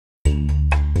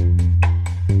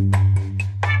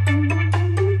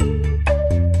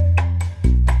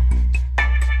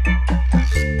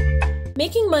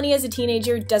money as a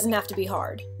teenager doesn't have to be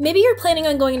hard. Maybe you're planning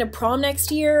on going to prom next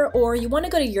year, or you want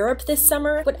to go to Europe this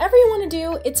summer. Whatever you want to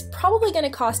do, it's probably going to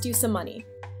cost you some money.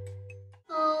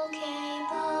 Okay,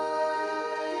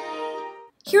 bye.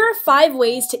 Here are 5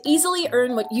 ways to easily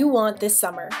earn what you want this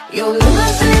summer. Your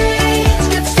limousines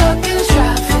get stuck in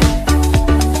traffic,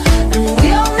 and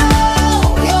we all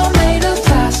know you're made of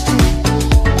plastic.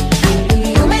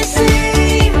 You may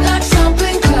seem like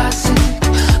something classic,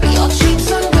 but your cheap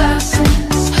sunglasses,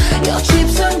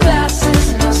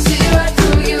 and I'll see right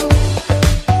through you.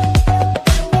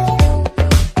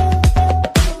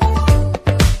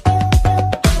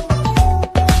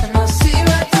 And I'll see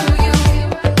right through you.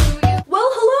 Well,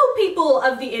 hello people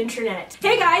of the internet.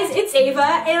 Hey guys, it's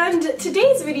Ava, and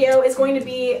today's video is going to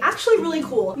be actually really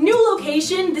cool. New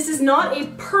location. This is not a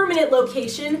permanent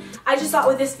location. I just thought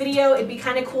with this video it'd be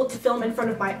kind of cool to film in front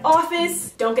of my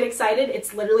office. Don't get excited,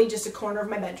 it's literally just a corner of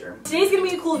my bedroom. Today's gonna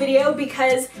be a cool video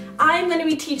because I'm gonna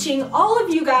be teaching all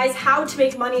of you guys how to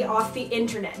make money off the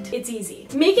internet. It's easy.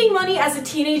 Making money as a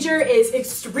teenager is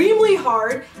extremely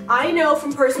hard. I know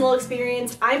from personal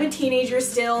experience, I'm a teenager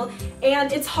still,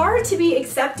 and it's hard to be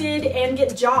accepted and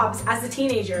get jobs as a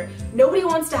teenager. Nobody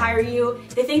wants to hire you.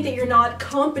 They think that you're not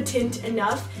competent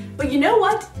enough, but you know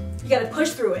what? You gotta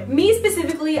push through it. Me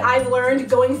specifically, I've learned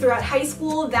going throughout high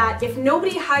school that if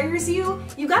nobody hires you,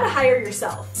 you gotta hire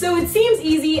yourself. So it seems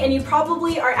easy, and you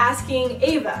probably are asking,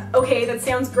 Ava, okay, that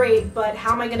sounds great, but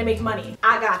how am I gonna make money?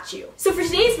 I got you. So for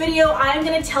today's video, I'm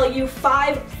gonna tell you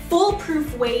 5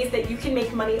 foolproof ways that you can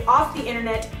make money off the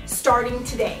internet starting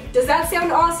today. Does that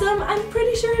sound awesome? I'm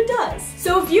pretty sure it does.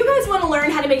 So if you guys wanna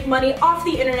learn how to make money off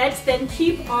the internet, then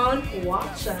keep on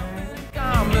watching.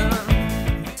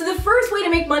 So the first way to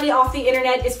make money off the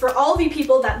internet is for all of you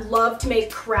people that love to make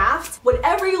crafts.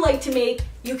 Whatever you like to make,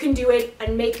 you can do it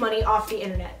and make money off the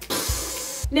internet.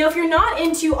 Now, if you're not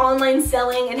into online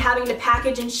selling and having to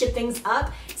package and ship things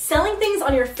up, selling things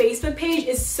on your Facebook page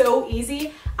is so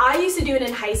easy. I used to do it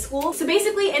in high school. So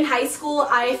basically in high school,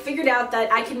 I figured out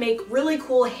that I could make really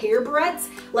cool hair barrettes,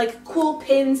 like cool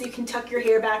pins you can tuck your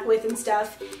hair back with and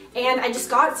stuff. And I just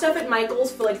got stuff at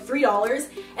Michael's for like $3,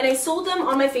 and I sold them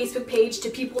on my Facebook page to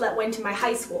people that went to my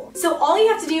high school. So all you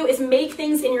have to do is make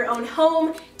things in your own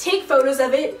home, take photos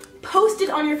of it, post it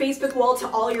on your Facebook wall to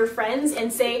all your friends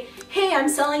and say, hey, I'm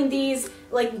selling these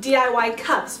like DIY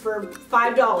cups for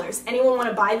 $5. Anyone want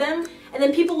to buy them? And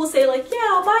then people will say like,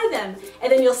 yeah, I'll buy them. And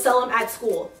then you'll sell them at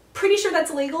school. Pretty sure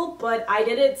that's illegal, but I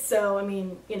did it, so I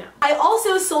mean, you know. I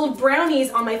also sold brownies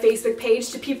on my Facebook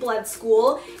page to people at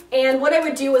school, and what I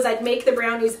would do is I'd make the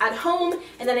brownies at home,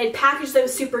 and then I'd package them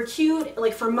super cute,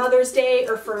 like for Mother's Day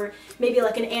or for maybe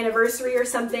like an anniversary or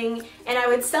something, and I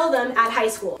would sell them at high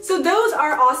school. So those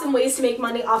are awesome ways to make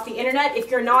money off the internet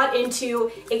if you're not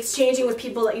into exchanging with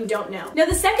people that you don't know. Now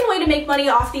the second way to make money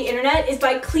off the internet is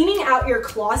by cleaning out your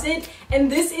closet, and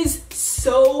this is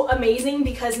so amazing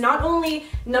because not only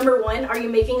number 1, are you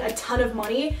making a ton of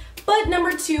money, but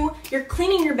number 2, you're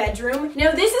cleaning your bedroom.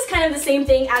 Now this is kind of the same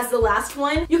thing as the last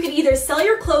one. You could either sell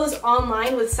your clothes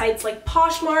online with sites like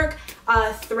Poshmark,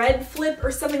 Threadflip,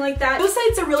 or something like that. Those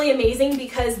sites are really amazing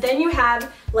because then you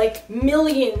have like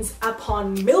millions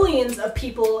upon millions of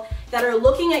people that are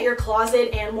looking at your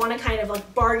closet and want to kind of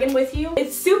like bargain with you.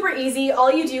 It's super easy.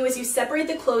 All you do is you separate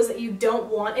the clothes that you don't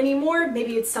want anymore.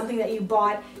 Maybe it's something that you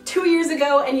bought 2 years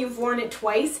ago and you've worn it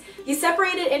twice. You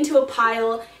separate it into a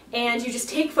pile and you just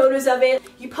take photos of it.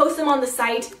 You post them on the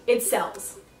site. It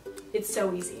sells. It's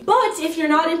so easy. But if you're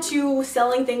not into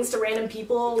selling things to random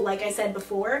people, like I said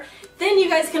before, then you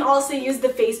guys can also use the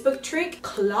Facebook trick,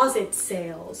 closet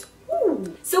sales.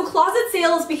 Ooh. So closet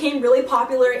sales became really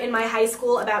popular in my high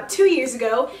school about 2 years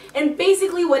ago, and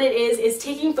basically what it is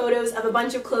taking photos of a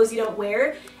bunch of clothes you don't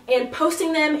wear and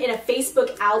posting them in a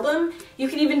Facebook album. You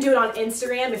can even do it on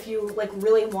Instagram if you like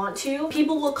really want to.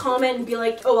 People will comment and be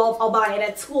like, oh, I'll buy it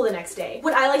at school the next day.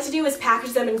 What I like to do is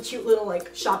package them in cute little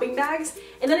like shopping bags,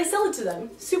 and then I sell it to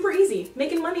them. Super easy,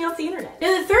 making money off the internet.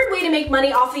 Now the third way to make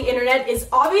money off the internet is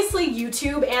obviously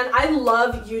YouTube, and I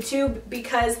love YouTube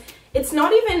because it's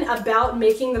not even about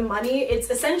making the money, it's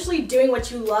essentially doing what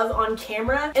you love on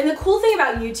camera. And the cool thing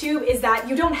about YouTube is that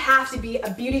you don't have to be a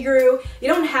beauty guru, you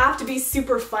don't have to be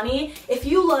super funny. If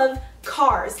you love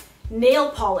cars, nail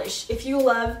polish, if you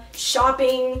love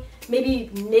shopping, maybe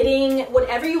knitting,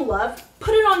 whatever you love,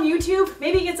 put it on YouTube,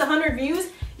 maybe it gets 100 views,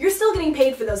 you're still getting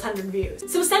paid for those 100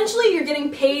 views. So essentially you're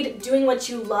getting paid doing what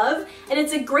you love, and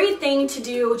it's a great thing to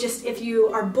do just if you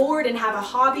are bored and have a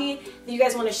hobby that you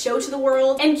guys want to show to the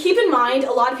world. And keep in mind,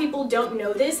 a lot of people don't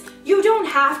know this, you don't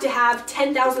have to have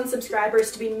 10,000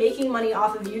 subscribers to be making money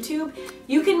off of YouTube.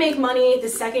 You can make money the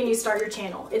second you start your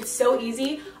channel. It's so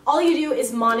easy. All you do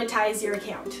is monetize your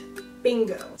account.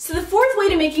 Bingo. So the fourth way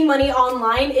to making money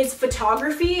online is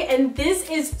photography, and this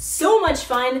is so much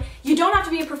fun. You don't have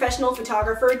to be a professional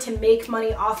photographer to make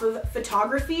money off of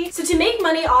photography. So to make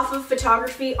money off of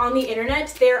photography on the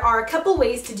internet, there are a couple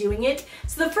ways to doing it.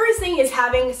 So the first thing is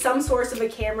having some source of a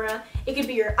camera. It could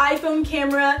be your iPhone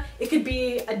camera, it could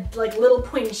be a little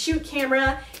point and shoot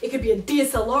camera, it could be a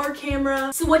DSLR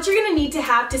camera. So what you're gonna need to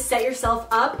have to set yourself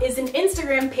up is an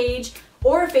Instagram page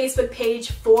or a Facebook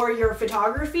page for your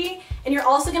photography, and you're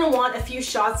also gonna want a few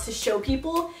shots to show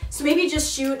people. So maybe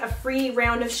just shoot a free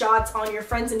round of shots on your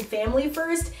friends and family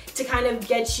first to kind of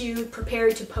get you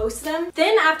prepared to post them.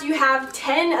 Then after you have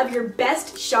 10 of your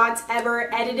best shots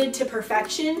ever edited to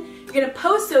perfection, you're gonna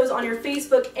post those on your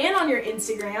Facebook and on your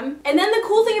Instagram. And then the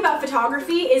cool thing about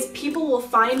photography is people will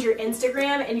find your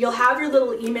Instagram and you'll have your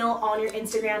little email on your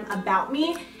Instagram about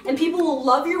me, and people will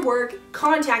love your work,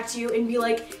 contact you and be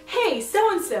like, hey,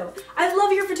 so-and-so, I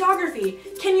love your photography.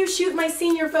 Can you shoot my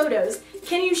senior photos?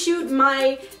 Can you shoot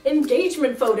my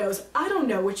engagement photos? I don't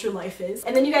know what your life is.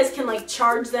 And then you guys can like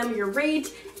charge them your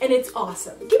rate, and it's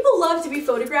awesome. People love to be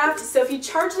photographed, so if you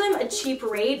charge them a cheap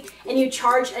rate and you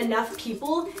charge enough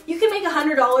people, you can make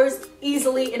 $100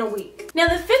 easily in a week. Now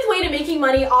the fifth way to making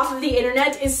money off of the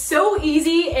internet is so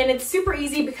easy, and it's super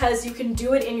easy because you can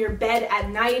do it in your bed at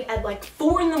night at like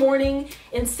 4 in the morning.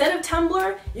 Instead of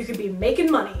Tumblr, you could be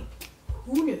making money.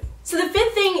 Who knew? So the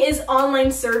fifth thing is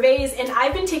online surveys, and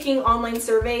I've been taking online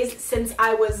surveys since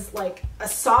I was like a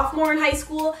sophomore in high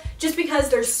school just because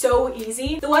they're so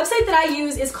easy. The website that I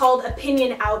use is called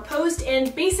Opinion Outpost,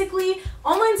 and basically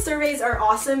online surveys are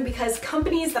awesome because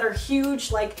companies that are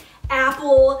huge like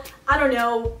Apple, I don't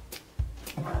know,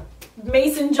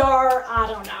 Mason jar, I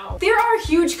don't know. There are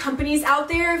huge companies out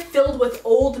there filled with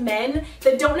old men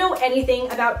that don't know anything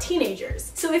about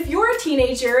teenagers. So if you're a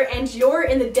teenager and you're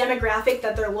in the demographic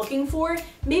that they're looking for,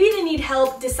 maybe they need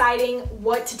help deciding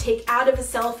what to take out of a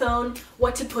cell phone,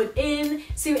 what to put in.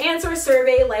 So you answer a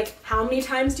survey like, how many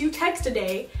times do you text a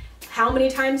day? How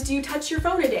many times do you touch your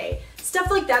phone a day?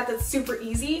 Stuff like that that's super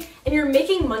easy, and you're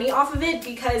making money off of it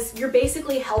because you're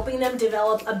basically helping them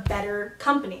develop a better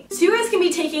company. So you guys can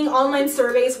be taking online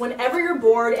surveys whenever you're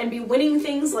bored and be winning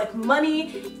things like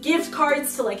money, gift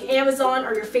cards to like Amazon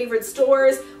or your favorite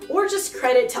stores, or just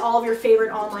credit to all of your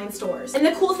favorite online stores. And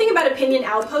the cool thing about Opinion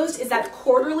Outpost is that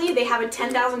quarterly they have a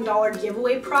 $10,000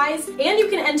 giveaway prize, and you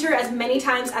can enter as many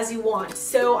times as you want.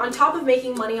 So on top of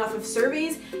making money off of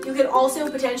surveys, you could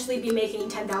also potentially be making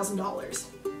 $10,000.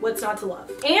 What's not to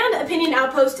love? And Opinion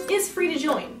Outpost is free to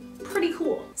join. Pretty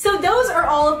cool. So those are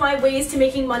all of my ways to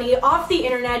making money off the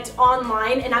internet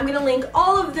online, and I'm gonna link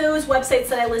all of those websites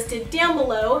that I listed down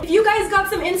below. If you guys got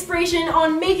some inspiration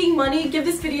on making money, give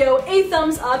this video a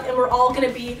thumbs up, and we're all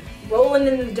gonna be rolling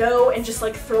in the dough and just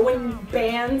like throwing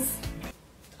bands.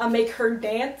 Make her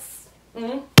dance.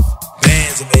 Bands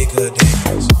that make her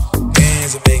dance.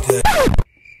 Bands that make her.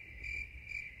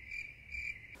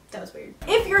 That was weird.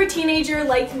 If you're a teenager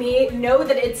like me, know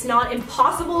that it's not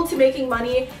impossible to making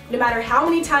money. No matter how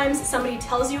many times somebody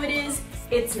tells you it is,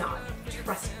 it's not.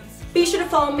 Trust me. Be sure to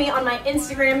follow me on my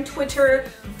Instagram, Twitter,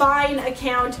 Vine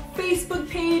account, Facebook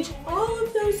page, all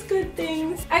of those good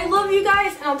things. I love you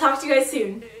guys, and I'll talk to you guys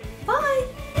soon.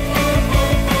 Bye!